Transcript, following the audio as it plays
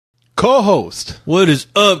co-host. What is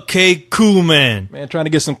up, K Cool Man? Man, trying to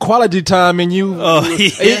get some quality time in you.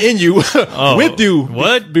 Yeah. With you.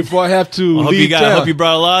 What? Before I have to I leave I hope you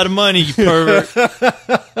brought a lot of money, you pervert.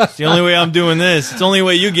 It's the only way I'm doing this. It's the only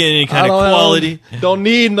way you get any kind of quality. Don't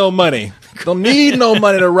need no money. Don't need no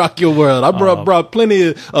money to rock your world. I brought plenty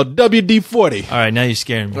of WD-40. All right, now you're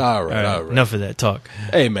scaring me. All right. Enough of that talk.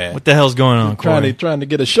 Hey, man. What the hell's going on, Corey? Trying to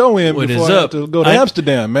get a show in What before is I have up? to go to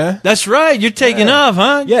Amsterdam, man. That's right. You're taking off,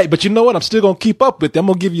 huh? Yeah, but you know what? I'm still going to keep up with you. I'm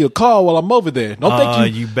going to give you a call while I'm over there. Don't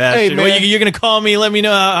think you bastard. Hey, man. Well, you're going to call me and let me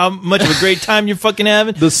know how much of a great time you're fucking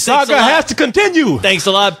having? The saga has to continue. Thanks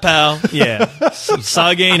a lot, pal. Yeah.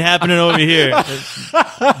 Saga ain't happening over here.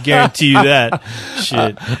 Guarantee you that.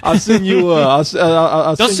 Shit. I'll send you. Don't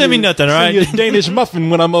send me nothing, all right? Send you a Danish muffin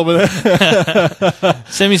when I'm over there.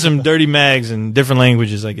 Send me some dirty mags in different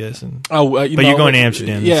languages, I guess. But you're going to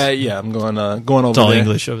Amsterdam. Yeah. I'm going over there. It's all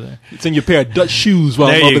English over there. Send you a pair of Dutch shoes while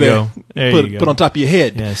I'm over there. There you go. Put on top of your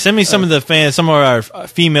head. Yeah. Send me some of the fans, some of our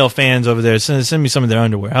female fans over there. Send me some of their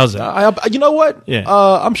underwear. How's that? You know what? Yeah.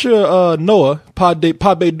 I'm sure Noah, Pod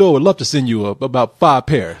Bay Door, would love to send you about 5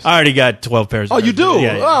 pairs. I already got 12 pairs. Oh, you do?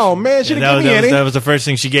 Yeah. Oh, man. She didn't give me any. That was the first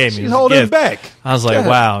thing she gave me. She's holding it back. I was like,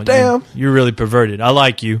 wow. Damn. You're really perverted. I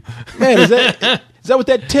like you. Man, is that what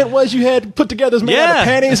that tent was you had put together? Made out of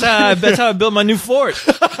panties? That's how I built my new fort.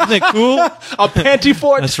 Isn't that cool? A panty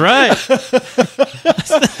fort? That's right.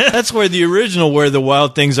 That's where the original Where the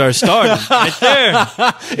Wild Things Are started. Right there.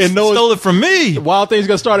 And Noah stole it from me. Wild Things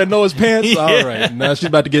going to start at Noah's pants? Yeah. All right. Now she's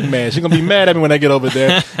about to get mad. She's going to be mad at me when I get over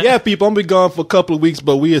there. Yeah, people, I'm going to be gone for a couple of weeks,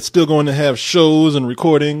 but we are still going to have shows and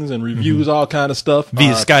recordings and reviews, all kind of stuff.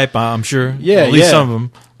 Via Skype, I'm sure. Yeah, at least some of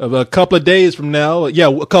them. A couple of days from now,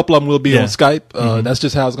 a couple of them will be on Skype. That's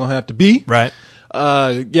just how it's going to have to be. Right.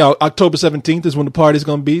 October 17th is when the party's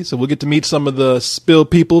going to be. So we'll get to meet some of the Spill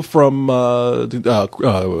people from, I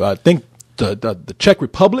think, the Czech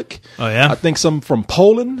Republic. Oh, yeah? I think some from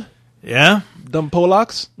Poland. Yeah? Dumb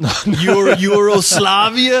Polacks.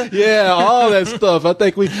 Euroslavia? Yeah, all that stuff. I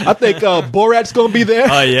think Borat's going to be there.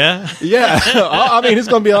 Oh, yeah? Yeah. I mean, it's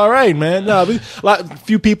going to be all right, man. A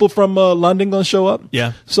few people from London going to show up.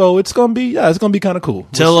 Yeah. So it's going to be kind of cool.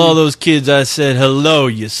 Tell all those kids I said hello,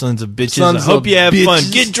 you sons of bitches. I hope you have fun.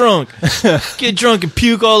 Get drunk. Get drunk and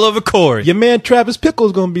puke all over Corey. Your man Travis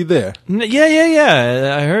Pickle's going to be there.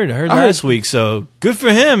 Yeah. I heard last week, so good for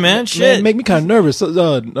him, man. Shit. Man, make me kind of nervous.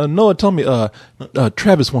 Noah told me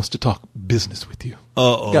Travis wants to talk business with you.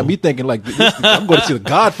 Uh-oh. Got me thinking like I'm going to see The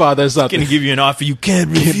Godfather or something. Going to give you an offer you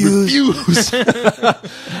can't refuse.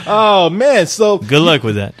 Oh, man. So good luck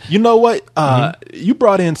with that. You know what? You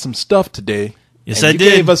brought in some stuff today. Yes, I did.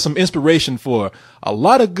 You gave us some inspiration for a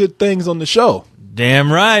lot of good things on the show.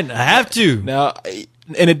 Damn right. I have to. Now,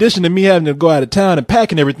 in addition to me having to go out of town and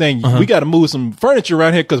packing everything, we got to move some furniture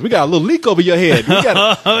around here because we got a little leak over your head.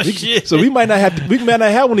 Shit. So we might not have one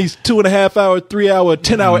of these 2.5 hour, 3 hour,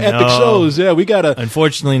 10-hour epic shows. Yeah, we got to.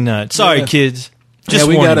 Unfortunately not. Sorry, kids. Just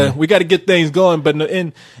we got to get things going. But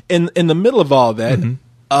in the middle of all that,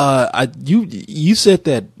 you said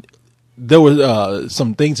that there were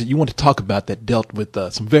some things that you want to talk about that dealt with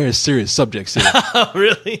some very serious subjects here. Oh,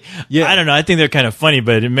 really? Yeah. I don't know. I think they're kind of funny,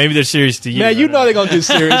 but maybe they're serious to you. Man, you know they're going to get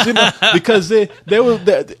serious, because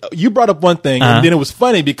you brought up one thing, and then it was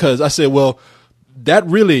funny because I said, well, that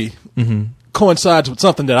really coincides with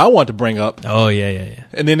something that I want to bring up. Oh, yeah.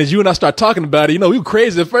 And then as you and I start talking about it, we were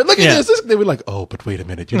crazy at first. Look at this. They were like, oh, but wait a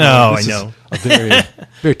minute. I know. Is very,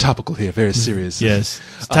 very topical here, very serious. Yes.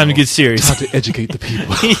 It's time to get serious. Time to educate the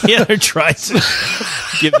people. Yeah, they're trying to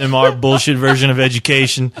give them our bullshit version of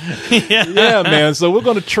education. Yeah, man. So we're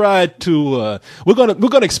going to try to, we're going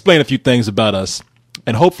to explain a few things about us.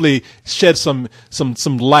 And hopefully shed some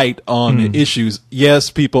light on the issues. Yes,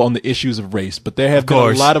 people, on the issues of race, but there have been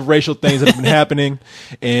a lot of racial things that have been happening,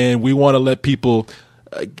 and we want to let people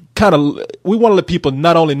not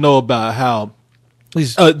only know about how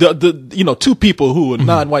two people who are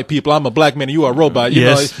non-white people. I'm a black man and you are a robot.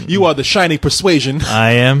 You are the shining persuasion.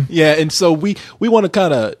 I am. Yeah, and so we want to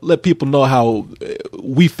kind of let people know how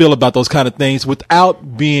we feel about those kind of things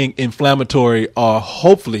without being inflammatory or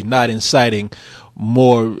hopefully not inciting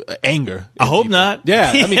more anger. I hope not.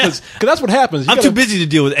 Yeah, I mean, because that's what happens. I'm too busy to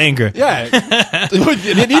deal with anger. Yeah.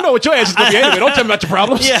 You know what your answer's going to be anyway. Don't tell me about your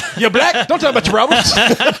problems. Yeah. You're black? Don't tell me about your problems.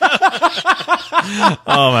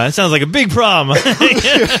 Oh, man, that sounds like a big problem.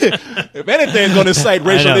 If anything's going to incite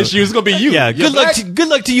racial issues, it's going to be you. Yeah, good luck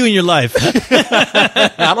to you in your life.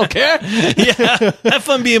 I don't care. Yeah, have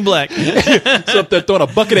fun being black. So if they're throwing a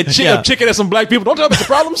bucket of chicken at some black people, don't tell me about your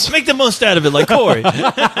problems. Make the most out of it like Corey.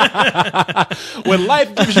 When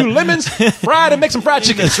life gives you lemons, fry it and make some fried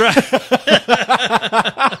chicken. That's right.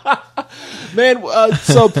 Man,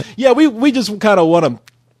 so yeah, we just kind of want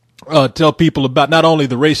to tell people about not only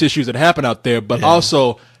the race issues that happen out there, but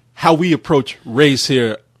also how we approach race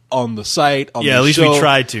here on the site. On the at least show. we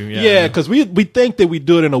try to. Yeah, because we think that we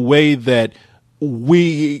do it in a way that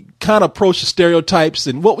we kind of approach the stereotypes,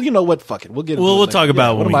 and well, you know what? Fuck it, we'll get. We'll talk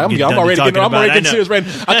about when I'm already getting serious right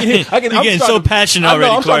now. You're getting so passionate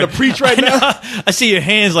already. I'm starting to preach right now. I see your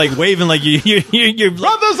hands like waving like you're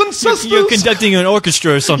brothers and sisters. You're conducting an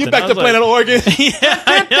orchestra or something. You're back to playing an organ.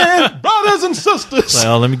 Yeah, brothers and sisters.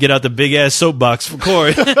 Well, let me get out the big ass soapbox for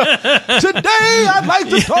Corey. Today, I'd like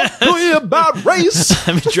to talk to you about race.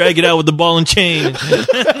 Let me drag it out with the ball and chain.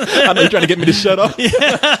 I know you're trying to get me to shut up.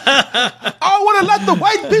 I want to let the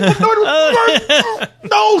white people know.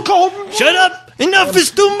 No, Colton. Shut up. Enough is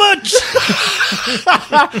too much.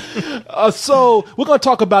 So we're going to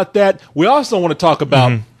talk about that. We also want to talk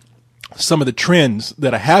about some of the trends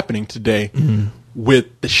that are happening today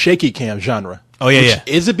with the shaky cam genre. Oh, yeah.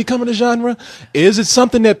 Is it becoming a genre? Is it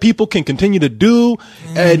something that people can continue to do?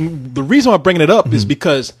 And the reason I'm bringing it up is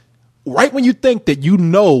because right when you think that you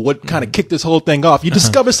know what kind of kicked this whole thing off, you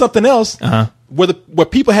discover something else where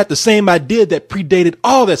people had the same idea that predated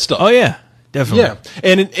all that stuff. Oh, yeah. Definitely.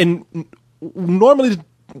 Yeah. And normally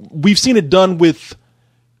we've seen it done with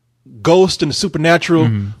ghost and the supernatural.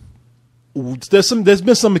 There's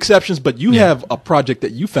been some exceptions, but you have a project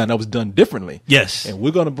that you found that was done differently. Yes. And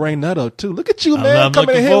we're going to bring that up too. Look at you, man, I'm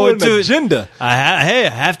coming in here with an agenda. Hey, I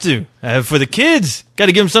have to. For the kids. Got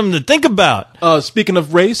to give them something to think about. Speaking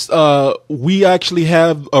of race, we actually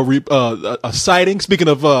have a sighting. Speaking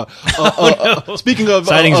of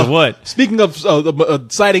sightings of what? Speaking of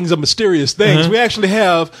sightings of mysterious things, we actually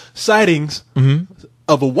have sightings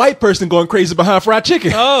of a white person going crazy behind fried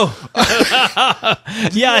chicken. Oh,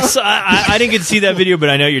 yeah. I didn't get to see that video, but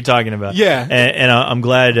I know what you're talking about. Yeah, and I'm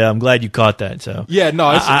glad you caught that. So yeah, no,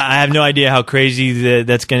 I have no idea how crazy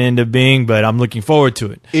that's going to end up being, but I'm looking forward to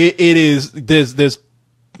it. It is. There's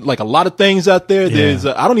like a lot of things out there. There's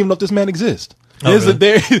I don't even know if this man exists. There's a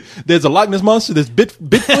Loch Ness monster. There's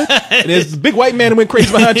Bigfoot, and there's the big white man who went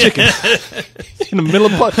crazy behind chicken in the middle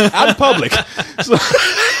of out in public. So,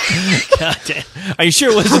 God damn. Are you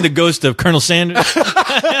sure it wasn't the ghost of Colonel Sanders?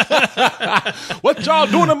 What y'all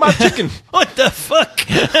doing to my chicken? What the fuck?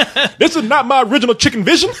 This is not my original chicken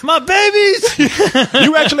vision. My babies.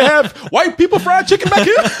 You actually have white people fried chicken back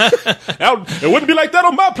here? Now, it wouldn't be like that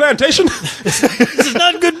on my plantation. This is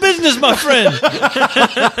not good business, my friend.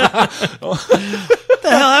 What the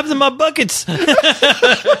hell happened to my buckets? What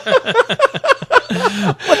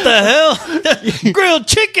the hell? Grilled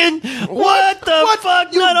chicken? What the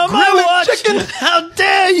fuck? Not on my watch. Chicken? How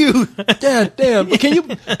dare you? Damn. Can you?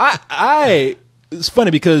 It's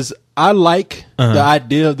funny because I like the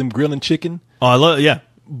idea of them grilling chicken. Oh, I love it. Yeah,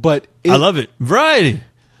 but I love it. Variety.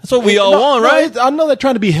 That's what we all want, right? I know they're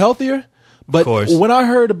trying to be healthier. But when I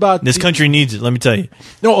heard about this country needs it, let me tell you.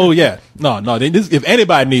 No, oh yeah, no. If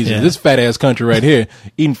anybody needs it, this fat ass country right here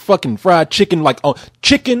eating fucking fried chicken, like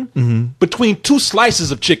chicken between two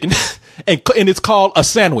slices of chicken, and it's called a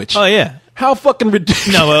sandwich. Oh yeah, how fucking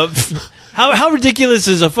ridiculous! No, how ridiculous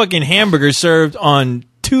is a fucking hamburger served on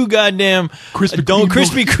two goddamn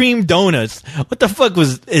Krispy Kreme donuts? What the fuck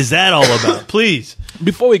is that all about? Please,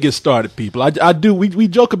 before we get started, people, we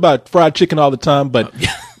joke about fried chicken all the time, but.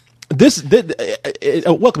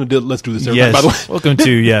 Welcome to Let's Do This, everybody, yes, by the way. Welcome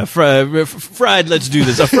to, fried Let's Do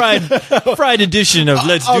This. A fried edition of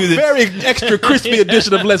Let's Do This. A very extra crispy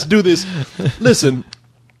edition of Let's Do This. Listen,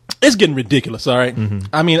 it's getting ridiculous, all right?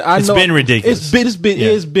 I mean, I know. It's been ridiculous.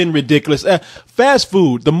 It's been ridiculous. Fast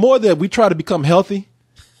food, the more that we try to become healthy,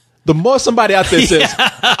 the more somebody out there says,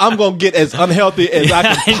 I'm going to get as unhealthy as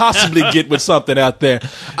I can possibly get with something out there.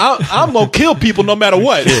 I'm going to kill people no matter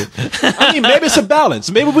what. I mean, maybe it's a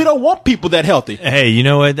balance. Maybe we don't want people that healthy. Hey, you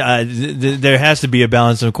know what? There has to be a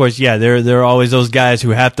balance. And of course, there are always those guys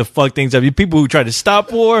who have to fuck things up. People who try to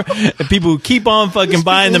stop war and people who keep on fucking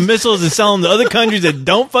buying the missiles and selling them to other countries that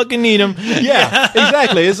don't fucking need them. Yeah,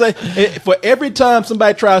 exactly. It's like for every time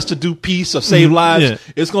somebody tries to do peace or save lives,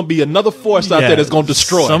 it's going to be another force out there that's going to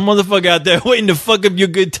destroy. Some motherfucker out there waiting to fuck up your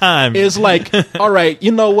good time. It's like, all right,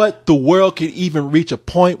 you know what? The world could even reach a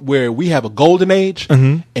point where we have a golden age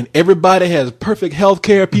and everybody has perfect health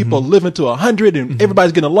care. People are living to 100 and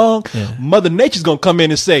everybody's getting along. Yeah. Mother Nature's going to come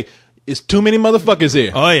in and say, it's too many motherfuckers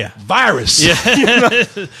here. Oh, yeah. Virus. Yeah.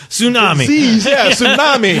 Tsunami. Disease,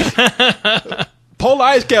 tsunami. Polar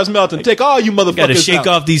ice caps melting. Take all you motherfuckers. Got to shake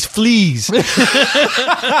off these fleas. So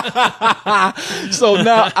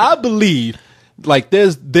now I believe, like,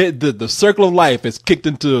 there's the circle of life is kicked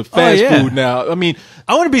into fast food now. I mean,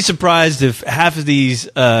 I wouldn't be surprised if half of these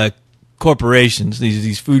corporations,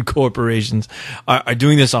 these food corporations, are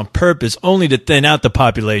doing this on purpose, only to thin out the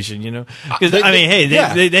population. You know, because I mean, hey,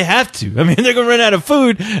 they have to. I mean, they're gonna run out of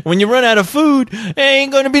food. When you run out of food, there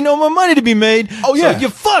ain't gonna be no more money to be made. Oh yeah, so you're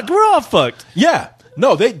fucked. We're all fucked. Yeah,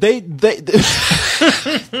 no, they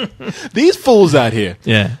these fools out here.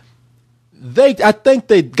 Yeah. I think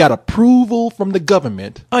they got approval from the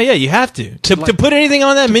government. Oh yeah, you have to put anything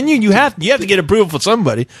on that menu. You have to get approval from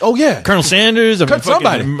somebody. Oh yeah, Colonel Sanders,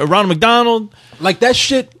 somebody, Ronald McDonald. Like that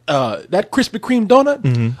shit, that Krispy Kreme donut.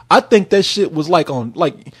 Mm-hmm. I think that shit was like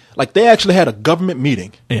they actually had a government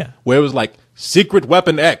meeting. Yeah, where it was like secret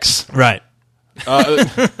weapon X. Right.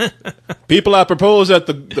 People, I propose that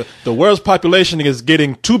the world's population is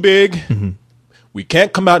getting too big. Mm-hmm. We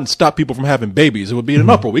can't come out and stop people from having babies. It would be an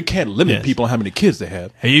uproar. We can't limit people on how many kids they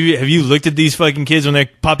have. Have you looked at these fucking kids when they're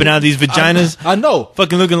popping out of these vaginas? I know.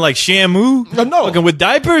 Fucking looking like Shamu. I know. Fucking with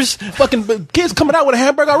diapers. Fucking kids coming out with a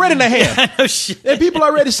hamburger already in their hand. I know shit. And people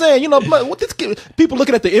already saying, you know, what this kid, people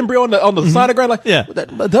looking at the embryo on the sonogram like, that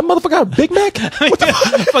motherfucker got a Big Mac? What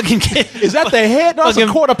the fucking kid? Is that their head? No, it's a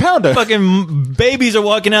quarter pounder. Fucking babies are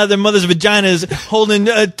walking out of their mother's vaginas holding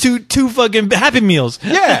two fucking Happy Meals.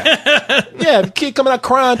 Yeah. Yeah, the kid coming out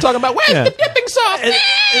crying, talking about, where's the dipping sauce? And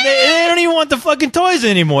they don't even want the fucking toys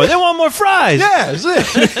anymore. They want more fries. Yeah, that's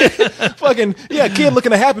it. Fucking, kid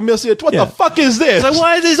looking at Happy Meal said, what the fuck is this? It's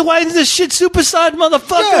like, why is this shit supersized,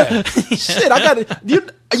 motherfucker? Yeah. Shit, I got it.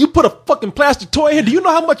 You put a fucking plastic toy in here. Do you know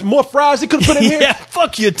how much more fries he could have put in here? Yeah,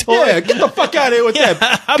 fuck your toy. Yeah, get the fuck out of here with that.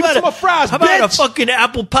 How Give about me some more fries, how bitch. about a fucking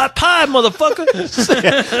apple pot pie, motherfucker?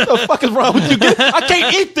 What the fuck is wrong with you? I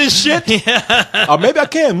can't eat this shit. Yeah. Or maybe I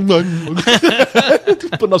can.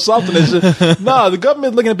 Put no salt in this shit. Nah, the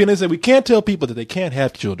government looking at me and they say, we can't tell people that they can't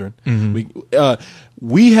have children. Mm-hmm.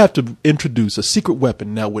 We have to introduce a secret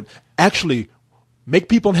weapon that would actually make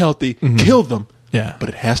people unhealthy, kill them. Yeah, but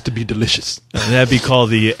it has to be delicious. And that'd be called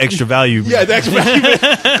the extra value. Yeah, the extra value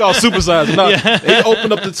called supersize. No, they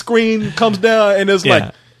open up the screen, comes down, and it's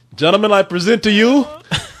like, gentlemen, I present to you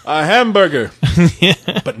a hamburger,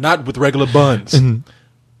 but not with regular buns. Mm-hmm.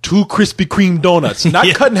 2 Krispy Kreme donuts, not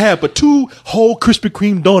cut in half, but 2 whole Krispy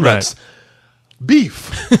Kreme donuts. Right.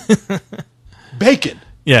 Beef, bacon,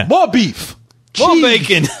 more beef. More cheese,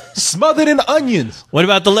 bacon. Smothered in onions. What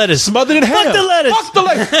about the lettuce? Smothered in ham. Fuck the lettuce. Fuck the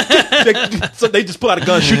lettuce. So they just pull out a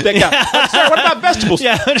gun, shoot that guy. Sir, what about vegetables?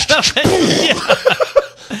 Yeah.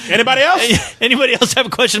 Anybody else? Anybody else have a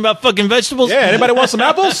question about fucking vegetables? Yeah. Anybody want some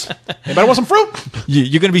apples? Anybody want some fruit?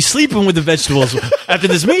 You're going to be sleeping with the vegetables after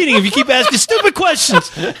this meeting if you keep asking stupid questions.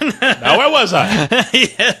 Now, where was I?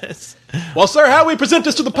 Yes. Well, sir, how we present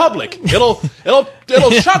this to the public? It'll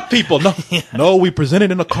shock people. No, we present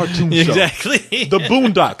it in a cartoon show. Exactly. The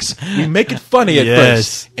Boondocks. We make it funny at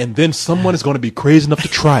first, and then someone is going to be crazy enough to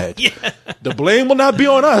try it. Yeah. The blame will not be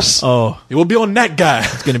on us. Oh, it will be on that guy.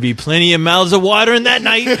 It's going to be plenty of mouths of water in that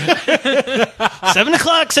night.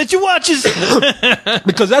 7:00. Set your watches.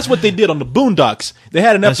 Because that's what they did on the Boondocks. They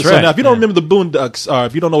had an episode. Right. Now, if you don't remember the Boondocks, or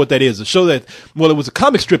if you don't know what that is, a show that, well, it was a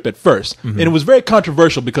comic strip at first, and it was very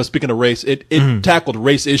controversial because, speaking of race, it tackled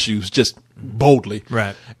race issues just boldly.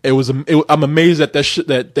 Right. I'm amazed that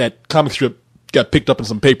that comic strip got picked up in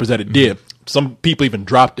some papers that it did. Some people even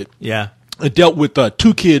dropped it. Yeah. It dealt with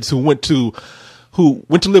 2 kids who went to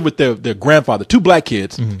live with their grandfather, 2 black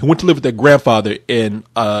kids who went to live with their grandfather in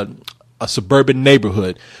a suburban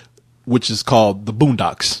neighborhood, which is called the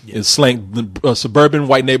Boondocks. Yeah. It's slang. The suburban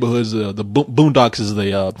white neighborhoods. The Boondocks is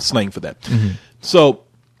the slang for that. Mm-hmm. So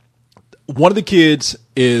one of the kids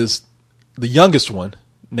is the youngest one,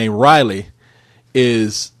 named Riley,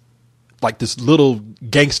 is like this little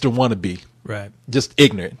gangster wannabe. Right. Just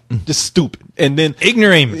ignorant. Just stupid. And then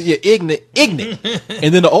ignorant. Yeah, ignorant.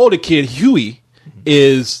 And then the older kid, Huey,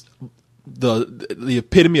 is the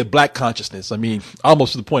epitome of black consciousness. I mean,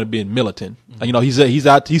 almost to the point of being militant. You know,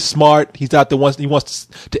 he's smart. He's out there he wants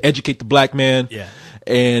to educate the black man. Yeah.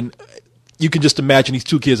 And you can just imagine these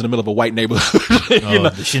 2 kids in the middle of a white neighborhood.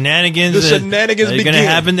 The shenanigans. The shenanigans are going to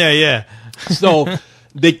happen there. Yeah. So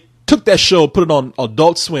they took that show, put it on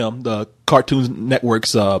Adult Swim, the Cartoon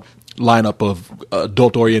Network's lineup of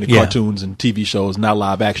adult-oriented cartoons and TV shows, now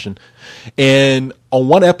live action. And on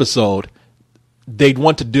one episode, they'd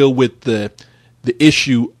want to deal with the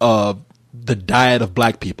issue of the diet of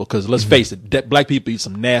black people, because let's face it, black people eat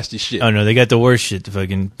some nasty shit. Oh no, they got the worst shit to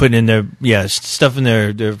fucking put in their stuff in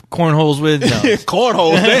their cornholes with. No.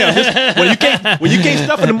 Cornholes, damn! When you can't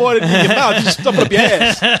stuff it more in your mouth, you stuff it up your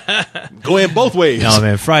ass. Go in both ways. No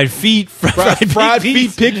man, fried feet, fried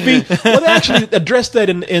feet, pig feet. Well, they actually addressed that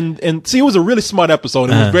and see, it was a really smart episode.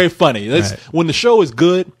 It was very funny. When the show is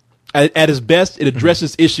good, at its best, it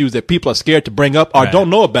addresses issues that people are scared to bring up or don't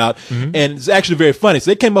know about, and it's actually very funny.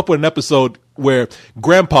 So they came up with an episode where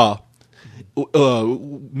Grandpa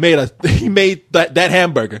made that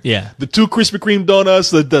hamburger. Yeah. The 2 Krispy Kreme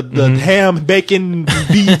donuts, the ham, bacon,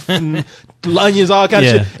 beef, and onions, all kind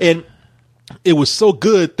of shit. And it was so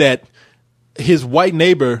good that his white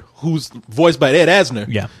neighbor, who's voiced by Ed Asner,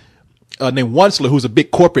 named Onceler, who's a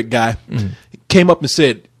big corporate guy, came up and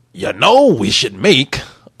said, we should make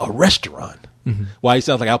a restaurant. Why he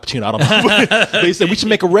sounds like Al Pacino, I don't know. But he said, we should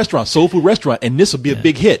make a restaurant, soul food restaurant, and this will be a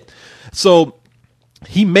big hit. So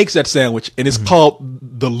he makes that sandwich, and it's called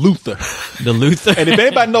the Luther. The Luther. And if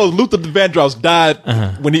anybody knows, Luther Vandross died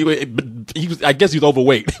when he was, I guess he was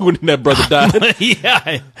overweight when that brother died.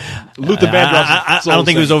 Yeah. Luther Vandross. I don't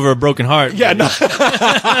think it was over a broken heart. Yeah, no.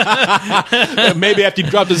 Maybe after he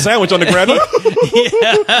dropped the sandwich on the ground.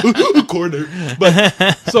 Corner.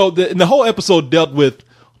 But so the whole episode dealt with,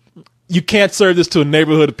 you can't serve this to a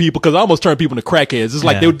neighborhood of people, because I almost turned people into crackheads. It's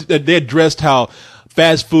like they addressed how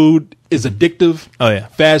fast food is addictive. Oh yeah,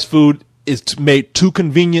 fast food is made too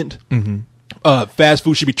convenient. Fast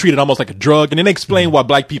food should be treated almost like a drug, and then they explain why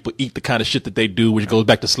black people eat the kind of shit that they do, which goes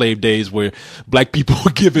back to slave days, where black people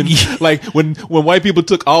were given like when white people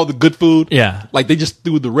took all the good food, like they just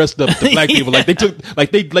threw the rest of it to black people. Like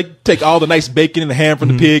they take all the nice bacon and the ham from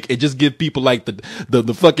the pig and just give people like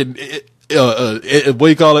the fucking what do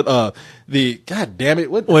you call it? The God damn it!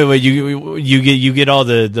 What? Wait! You get all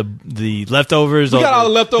the leftovers. We got all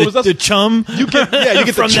the leftovers. The chum. You get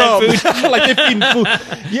the chum. Like they're feeding food.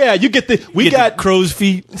 Yeah, you get the. We got the crow's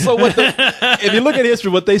feet. So if you look at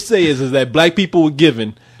history, what they say is that black people were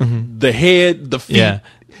given the head, the feet.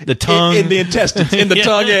 The tongue, in the intestines, in the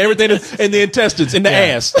tongue, everything in the intestines, in the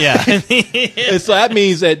ass. And so that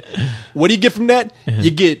means that what do you get from that?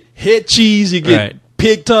 You get head cheese, you get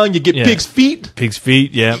pig tongue, you get pig's feet. Pig's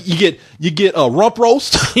feet, You get a rump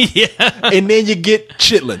roast. And then you get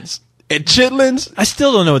chitlins. And chitlins, I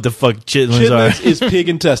still don't know what the fuck chitlins are. Chitlins is pig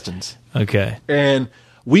intestines. Okay. And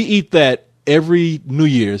we eat that every New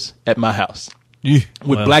Year's at my house.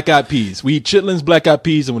 With black-eyed peas. We eat chitlins, black-eyed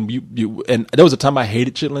peas, and when you and there was a time I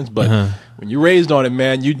hated chitlins, but when you're raised on it,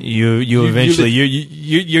 man, you eventually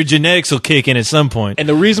your genetics will kick in at some point. And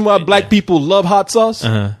the reason why black people love hot sauce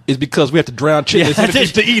is because we have to drown chitlins in the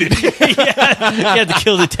fish to eat it. You have to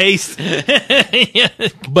kill the taste.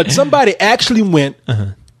 But somebody actually went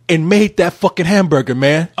and made that fucking hamburger,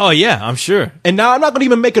 man. Oh yeah, I'm sure. And now I'm not going to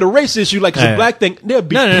even make it a race issue like it's a black thing. There'll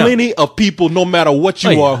be plenty of people, no matter what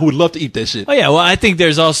you are, who would love to eat that shit. Oh yeah, well I think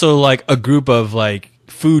there's also like a group of like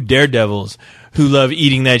food daredevils who love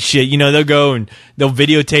eating that shit. You know, they'll go and they'll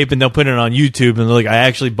videotape and they'll put it on YouTube and they're like, I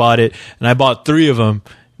actually bought it and I bought 3 of them.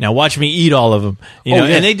 Now watch me eat all of them. You know,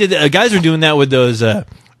 and they did. Guys were doing that with those. I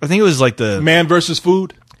think it was like the Man versus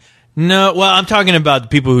Food. No, well, I'm talking about the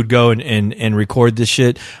people who'd go and record this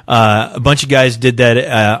shit. A bunch of guys did that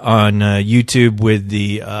on YouTube with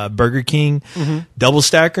the Burger King double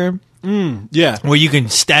stacker. Yeah, where you can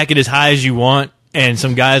stack it as high as you want. And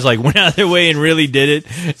some guys like went out of their way and really did it.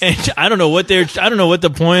 And I don't know what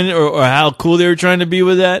the point or how cool they were trying to be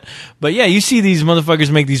with that. But yeah, you see these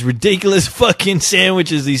motherfuckers make these ridiculous fucking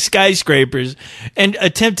sandwiches, these skyscrapers, and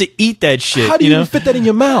attempt to eat that shit. How do you even fit that in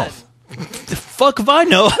your mouth? The fuck if I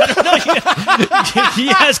know? I don't know. You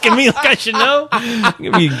asking me like I should know?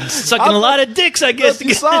 You'll be sucking a lot of dicks, I guess.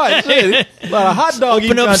 Besides, a lot of hot dog.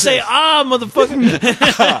 Open up and say, motherfucker.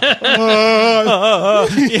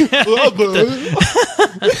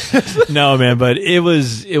 No, man, but it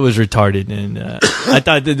was retarded, and I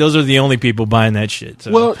thought that those are the only people buying that shit.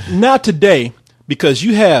 So. Well, now today, because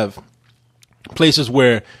you have places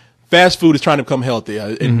where fast food is trying to become healthy,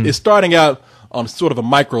 and it's starting out on sort of a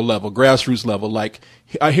micro level, grassroots level. Like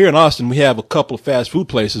here in Austin, we have a couple of fast food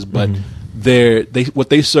places, but what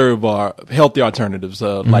they serve are healthy alternatives.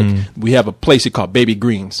 Like we have a place called Baby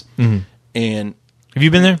Greens, and have you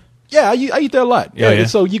been there? Yeah, I eat there a lot. Yeah. And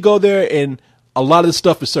so you go there, and a lot of the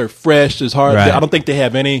stuff is served fresh. It's hard. Right. I don't think they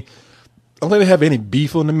have any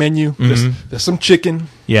beef on the menu. There's some chicken.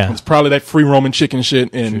 Yeah, it's probably that free roaming chicken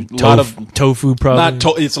shit, and a lot of tofu.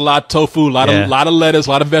 Probably it's a lot of tofu, a lot of lettuce, a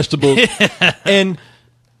lot of vegetables, and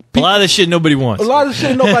a lot of the shit nobody wants. A lot of the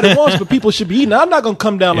shit nobody wants, but people should be eating. I'm not gonna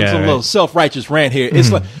come down on some little self-righteous rant here. It's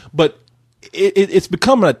like, but it's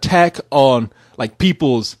become an attack on like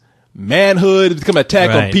people's manhood. It's become an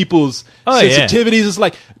attack on people's sensitivities. It's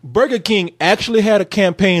like Burger King actually had a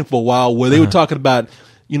campaign for a while where they were talking about,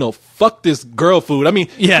 fuck this girl food. I mean,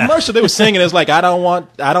 Yeah. the commercial, they were singing it's like, I don't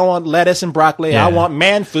want lettuce and broccoli. Yeah. I want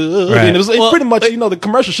man food. Right. And it was pretty much, the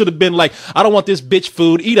commercial should have been like, I don't want this bitch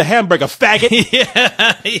food. Eat a hamburger, faggot.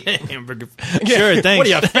 Yeah, hamburger. Sure, thanks. What are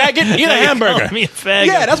you, a faggot? Eat a Now you're hamburger. calling me a faggot.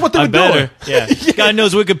 Yeah, that's what they I were doing. better. Yeah. God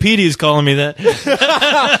knows Wikipedia is calling me that.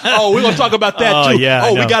 Oh, we're going to talk about that Oh, too. yeah, I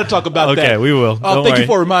Oh, we know. got to talk about that. Okay, we will. Don't Thank worry. you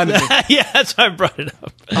for reminding me. Yeah, that's why I brought it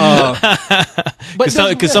up. But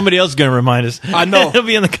Because somebody else is going to remind us. I know. It'll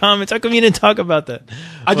be in the comments. How come you didn't talk about that?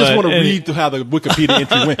 I just But want to any- read through how the Wikipedia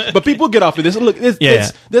entry went. But people get off of this. Look, Yeah.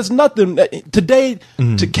 there's nothing today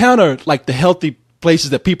Mm-hmm. to counter like the healthy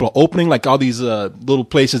places that people are opening, like all these little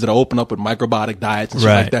places that are open up with microbiotic diets and shit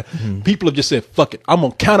Right. like that. People have just said, "Fuck it, I'm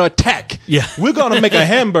gonna counterattack. Yeah. We're gonna make a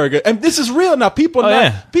hamburger." And this is real now. People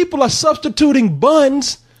are substituting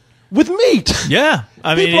buns with meat. Yeah.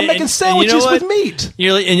 I mean, People are making and sandwiches you know with what? meat.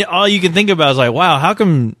 You're like, and all you can think about is like, wow, how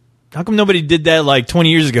come nobody did that like 20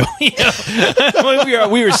 years ago?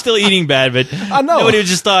 we were still eating bad, but I know. nobody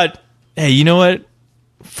just thought, hey, you know what?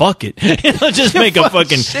 Fuck it. Just make a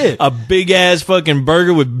fucking fucking shit. a big ass fucking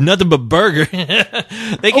burger with nothing but burger.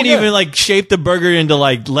 They can yeah. even like shape the burger into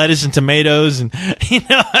like lettuce and tomatoes and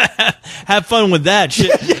have fun with that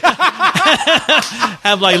shit.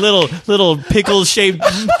 Have like little pickle shaped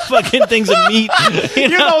fucking things of meat. You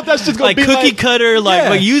know what that's just gonna like be cookie like? cutter,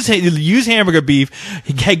 like Yeah. use hamburger beef.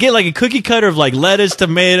 Get like a cookie cutter of like lettuce,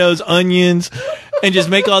 tomatoes, onions, and just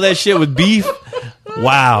make all that shit with beef.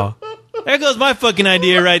 Wow. There goes my fucking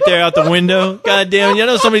idea right there out the window. God damn it. You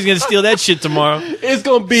know somebody's going to steal that shit tomorrow. It's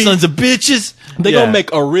gonna be. Sons of bitches. They're gonna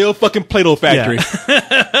make a real fucking Play-Doh factory.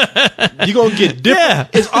 You're gonna get different. Yeah.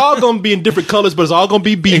 It's all gonna be in different colors, but it's all gonna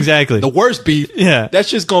be beef. Exactly. The worst beef. Yeah. That's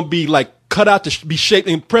just gonna be like cut out to be shaped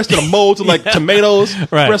and pressed in a mold to like tomatoes.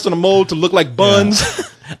 Right. Pressed in a mold to look like buns.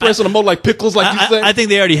 Pressed in a mold like pickles, like you said. I think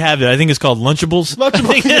they already have it. I think it's called Lunchables.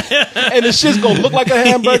 And the shit's gonna look like a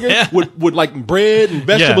hamburger Yeah. with like bread and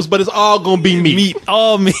vegetables, Yeah. but it's all gonna be meat.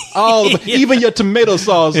 All meat. All of it. Yeah. Even your tomato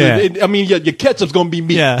sauce. Yeah. Your ketchup's gonna be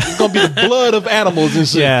meat. Yeah. It's gonna be the blood of animals and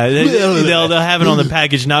shit. Yeah, they'll have it on the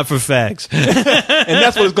package, not for fags. And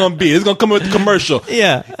that's what it's gonna be. It's gonna come with the commercial.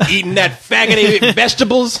 Yeah. Eating that faggoty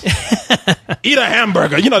vegetables. Eat a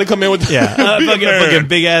hamburger. They come in with Yeah, Be a man. fucking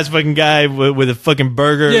big ass fucking guy with a fucking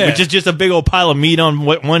burger, Yeah. which is just a big old pile of meat on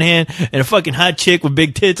one hand, and a fucking hot chick with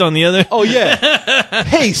big tits on the other. Oh yeah.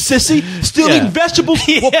 Hey sissy, still Yeah. eating vegetables?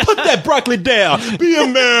 Well, Yeah. put that broccoli down. Be a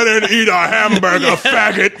man and eat a hamburger,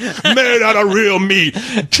 faggot, made out of real meat.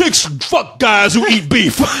 Chicks fuck guys who eat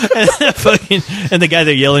beef. Fucking, and the guy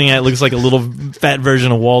they're yelling at looks like a little fat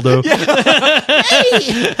version of Waldo.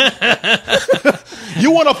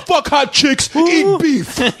 You want to fuck hot chicks? Eat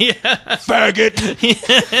beef, faggot.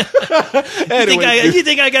 Anyway, You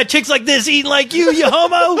think I got chicks like this eating like you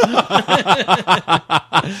homo?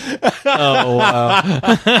 Oh wow!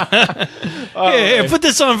 Here, put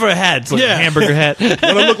this on for a hat. It's like Yeah. a hamburger hat. want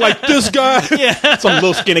to look like this guy? Yeah. Some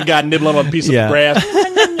little skinny guy nibbling on a piece Yeah. of grass.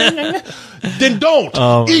 Then don't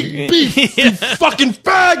eat beef, you fucking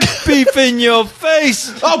fag. Beef in your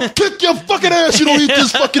face. I'll kick your fucking ass. You don't eat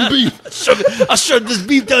this fucking beef. I'll shove this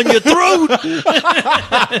beef down your throat.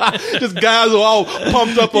 Just guys who are all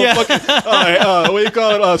pumped up on Yeah. fucking what do you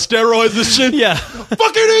call it? Steroids and shit. Yeah.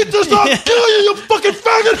 Fucking eat this. I'll kill you, you fucking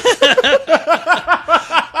faggot.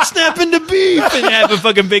 Snapping the beef and have a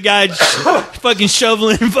fucking big eyed fucking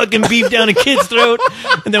shoveling fucking beef down a kid's throat.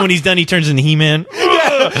 And then when he's done, he turns into He-Man.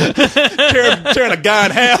 Tearing a guy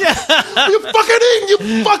in half. You fucking eating. You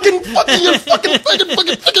fucking faggot.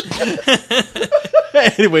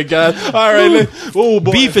 Anyway, guys. All right. Oh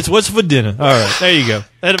boy. Beef, it's what's for dinner. All right, there you go.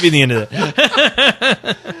 That'll be the end of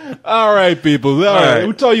that. All right, people. All right. right.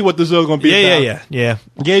 We'll tell you what this is going to be about. Yeah.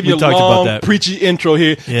 Gave you We a talked long, about that. preachy intro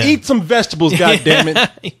here. Yeah. Eat some vegetables,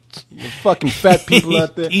 goddammit. You fucking fat people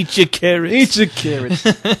out there. Eat your carrots. Eat your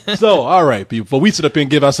carrots. So, all right, people. Before we sit up here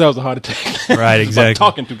and give ourselves a heart attack. Right, By exactly.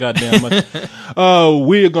 talking too goddamn much.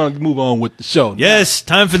 We're going to move on with the show. Yes,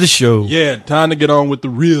 time for the show. Yeah, time to get on with the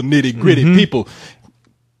real nitty gritty. People,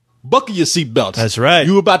 buckle your seatbelts. That's right.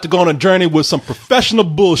 You're about to go on a journey with some professional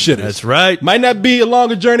bullshitters. That's right. Might not be a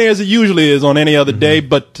longer journey as it usually is on any other day,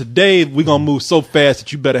 but today we're going to move so fast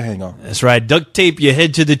that you better hang on. That's right. Duct tape your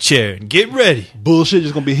head to the chair and get ready. Bullshit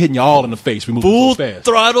is going to be hitting you all in the face. We're moving Full so fast.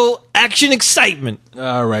 throttle action excitement.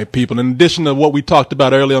 All right, people. In addition to what we talked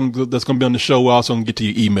about earlier that's going to be on the show, we're also going to get to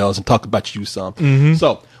your emails and talk about you some.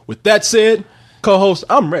 So, with that said, Co-host,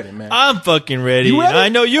 I'm ready, man. I'm fucking ready. You ready? I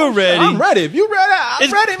know you're ready. I'm ready. If you ready,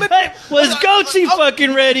 I'm ready, man. Hey, was Goatsy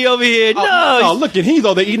fucking ready over here? No, look at he's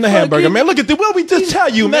over there eating a hamburger, man. Look at the what we just tell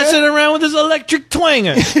you, man. Messing around with his electric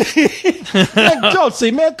twanger. Man,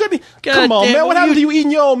 Goatsy, man, come on, damn, man. What happened to you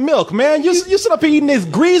eating your own milk, man? You sit up here eating this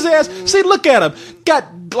greasy ass. See, look at him.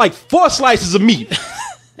 Got like 4 slices of meat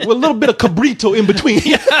with a little bit of cabrito in between.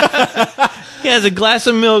 He has a glass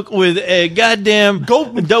of milk with a goddamn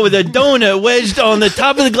with a donut wedged on the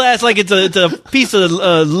top of the glass like it's a piece of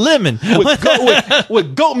lemon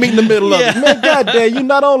with goat meat in the middle of it. Man, goddamn, you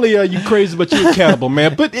not only are you crazy, but you're a cannibal,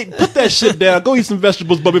 man. Put that shit down. Go eat some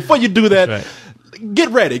vegetables. But before you do that,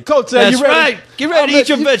 get ready. Goatsy, are you ready? Right. Get ready to eat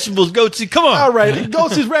your vegetables, Goatsy. Come on. All right.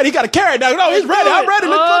 Goatsy's ready. He got a carrot now. No, he's ready. I'm ready.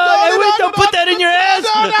 Don't put that in your ass.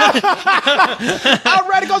 I'm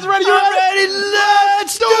ready. Goatsy's ready. You I'm ready? ready.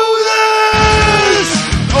 Let's do this.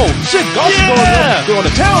 Oh, shit. Goatsy's going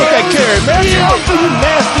to town with that carrot, man. Oh, you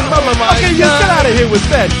nasty mother. Okay, you get out of here with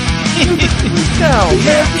that. Down,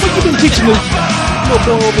 man. What you been teaching this little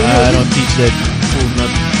boy over here? I don't teach that fool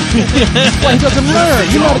nothing. Well, he doesn't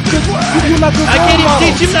learn. You're not good. I can't even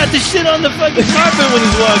teach him not to shit on the fucking carpet when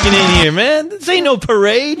he's walking in here, man. This ain't no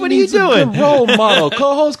parade. What are you doing? He's a good role model.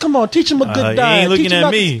 Co-host, come on, teach him a good diet. He ain't looking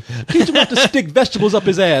at me. Teach him not to stick vegetables up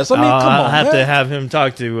his ass. I mean, come on, I'll have to have him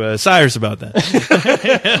talk to Cyrus about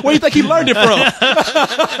that. Where do you think he learned it from?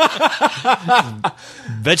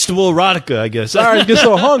 Vegetable erotica, I guess. Cyrus gets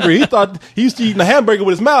so hungry, he thought he used to eating a hamburger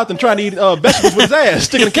with his mouth and trying to eat vegetables with his ass,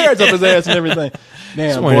 sticking the carrots up his ass and everything.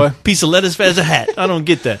 Damn, boy. A piece of lettuce as a hat. I don't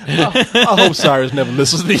get that. I hope Cyrus never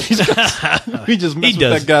listens to these. He just messes with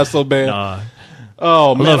that guy so bad. Nah.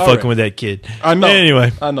 Oh, man. I love fucking with that kid. I know.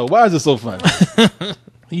 Anyway. I know. Why is it so funny?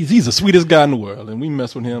 He's the sweetest guy in the world, and we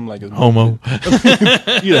mess with him like a homo.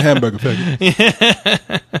 Eat a hamburger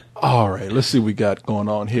packet. All right, let's see what we got going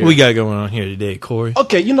on here. What we got going on here today, Corey?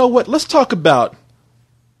 Okay, you know what? Let's talk about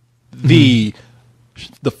the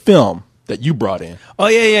film that you brought in. Oh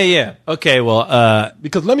yeah. Okay, well,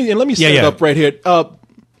 because let me set it up right here.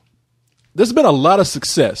 There's been a lot of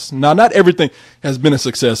success. Now, not everything has been a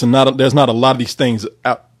success, and there's not a lot of these things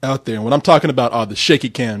out there. And what I'm talking about are the shaky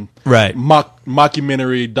cam, right?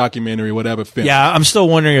 Mockumentary, documentary, whatever film. Yeah, I'm still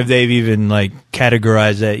wondering if they've even like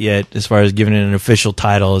categorized that yet, as far as giving it an official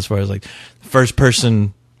title, as far as like first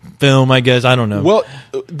person film. I guess I don't know. Well,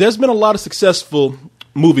 there's been a lot of successful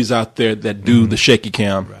movies out there that do the shaky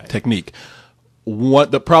cam technique.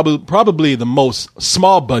 Probably the most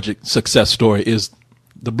small budget success story is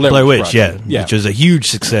the Blair Witch, yeah, which was a huge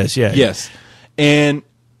success, yes. And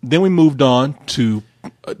then we moved on to.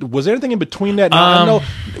 Was there anything in between that? I know.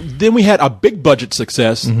 Then we had a big budget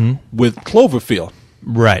success with Cloverfield.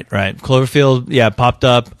 Right. Cloverfield, popped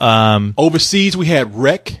up. Overseas, we had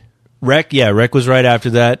Rec. Rec was right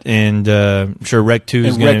after that, and I'm sure Rec 2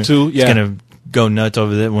 is going to go nuts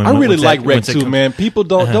over that one. I really like Rec 2, man. People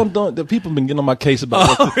don't. The people have been getting on my case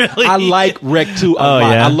about Rec 2. Really? I like Rec 2 a lot.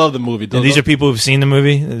 I love the movie. These are people who've seen the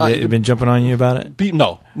movie? They've been jumping on you about it?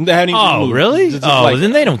 No. They haven't even seen the movie. Really? Well,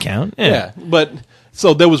 then they don't count. Yeah. But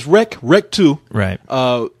so there was Rec 2. Right.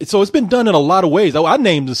 So it's been done in a lot of ways. I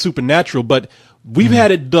named the Supernatural, but we've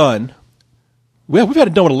had it done. Well, we've had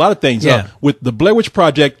it done with a lot of things. With the Blair Witch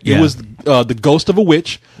Project, it was the Ghost of a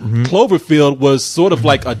Witch. Cloverfield was sort of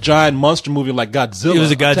like a giant monster movie like Godzilla. It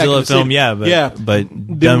was a Godzilla film,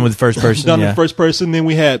 but done with first person. Done with first person. Then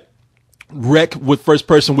we had Wreck with first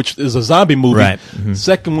person, which is a zombie movie. Right.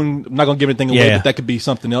 Second one, I'm not going to give anything away, but that could be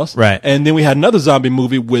something else. Right. And then we had another zombie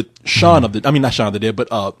movie with not Shaun of the Dead, but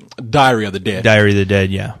Diary of the Dead. Diary of the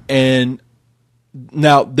Dead, yeah. And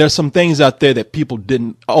now there's some things out there that people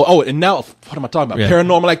didn't. And now what am I talking about?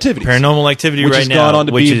 Paranormal Activity. Paranormal Activity, which right has now, gone on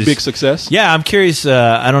to be a big success. Yeah, I'm curious.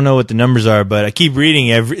 I don't know what the numbers are, but I keep reading.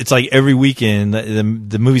 It's like every weekend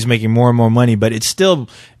the movie's making more and more money, but it's still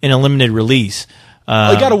in a limited release.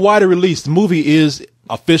 It got a wider release. The movie is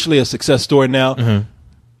officially a success story now.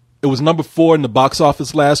 It was number 4 in the box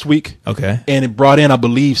office last week. Okay. And it brought in, I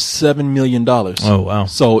believe, $7 million. Oh, wow.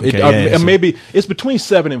 So maybe it's between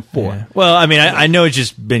 7 and 4. Yeah. Well, I mean, I know it's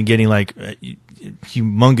just been getting like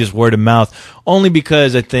humongous word of mouth, only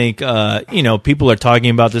because I think, people are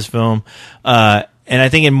talking about this film. And I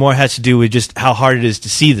think it more has to do with just how hard it is to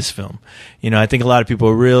see this film. I think a lot of people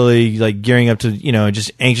are really like gearing up to,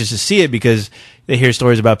 just anxious to see it because they hear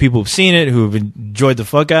stories about people who've seen it, who've enjoyed the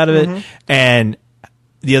fuck out of it. And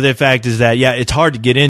the other fact is that, it's hard to get into.